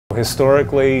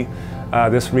Historically,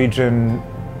 this region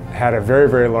had a very,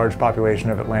 very large population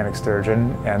of Atlantic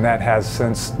sturgeon, and that has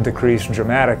since decreased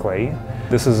dramatically.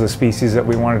 This is a species that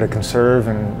we wanted to conserve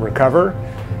and recover,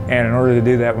 and in order to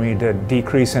do that we need to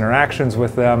decrease interactions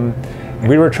with them.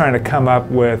 We were trying to come up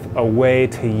with a way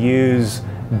to use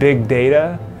big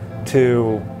data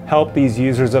to help these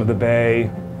users of the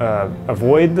bay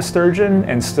avoid the sturgeon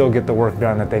and still get the work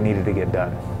done that they needed to get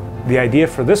done. The idea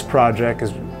for this project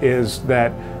is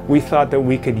that we thought that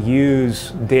we could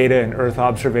use data and Earth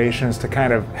observations to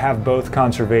kind of have both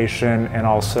conservation and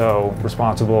also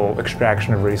responsible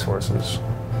extraction of resources.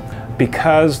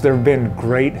 Because there have been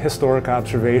great historic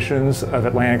observations of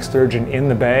Atlantic sturgeon in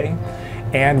the bay,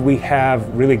 and we have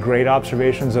really great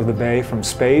observations of the bay from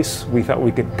space, we thought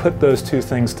we could put those two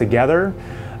things together.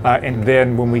 And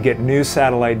then when we get new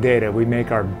satellite data, we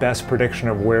make our best prediction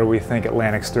of where we think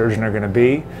Atlantic sturgeon are going to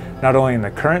be, not only in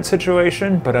the current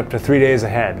situation, but up to 3 days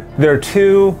ahead. There are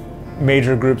two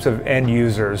major groups of end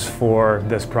users for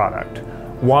this product.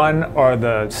 One are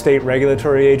the state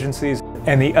regulatory agencies,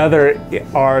 and the other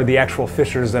are the actual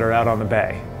fishers that are out on the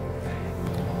bay.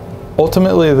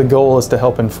 Ultimately, the goal is to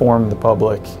help inform the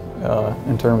public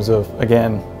in terms of,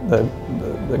 again,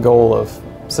 the goal of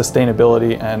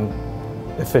sustainability and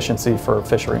efficiency for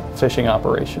fishing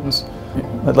operations.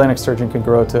 Atlantic sturgeon can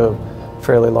grow to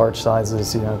fairly large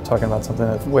sizes, talking about something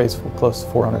that weighs close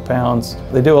to 400 pounds.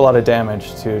 They do a lot of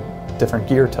damage to different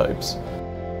gear types.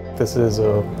 This is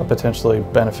a potentially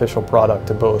beneficial product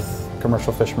to both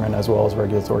commercial fishermen as well as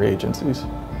regulatory agencies.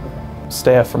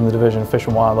 Staff from the Division of Fish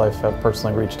and Wildlife have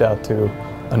personally reached out to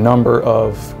a number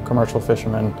of commercial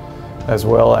fishermen, as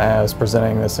well as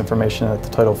presenting this information at the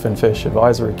Tidal Finfish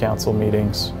Advisory Council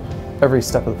meetings. Every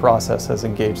step of the process has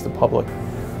engaged the public.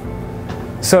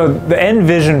 So the end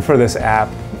vision for this app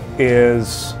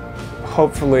is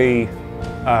hopefully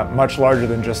much larger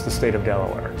than just the state of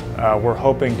Delaware. We're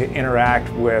hoping to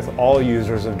interact with all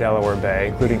users of Delaware Bay,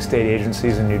 including state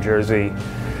agencies in New Jersey.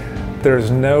 There's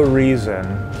no reason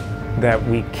that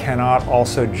we cannot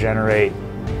also generate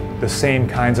the same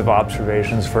kinds of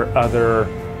observations for other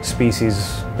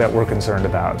species that we're concerned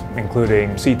about,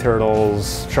 including sea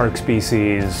turtles, shark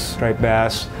species, striped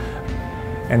bass.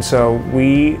 And so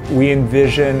we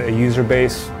envision a user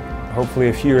base, hopefully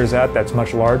a few years out, that's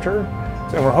much larger.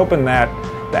 And we're hoping that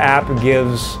the app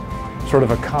gives sort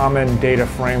of a common data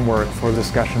framework for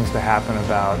discussions to happen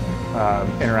about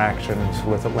interactions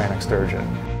with Atlantic sturgeon.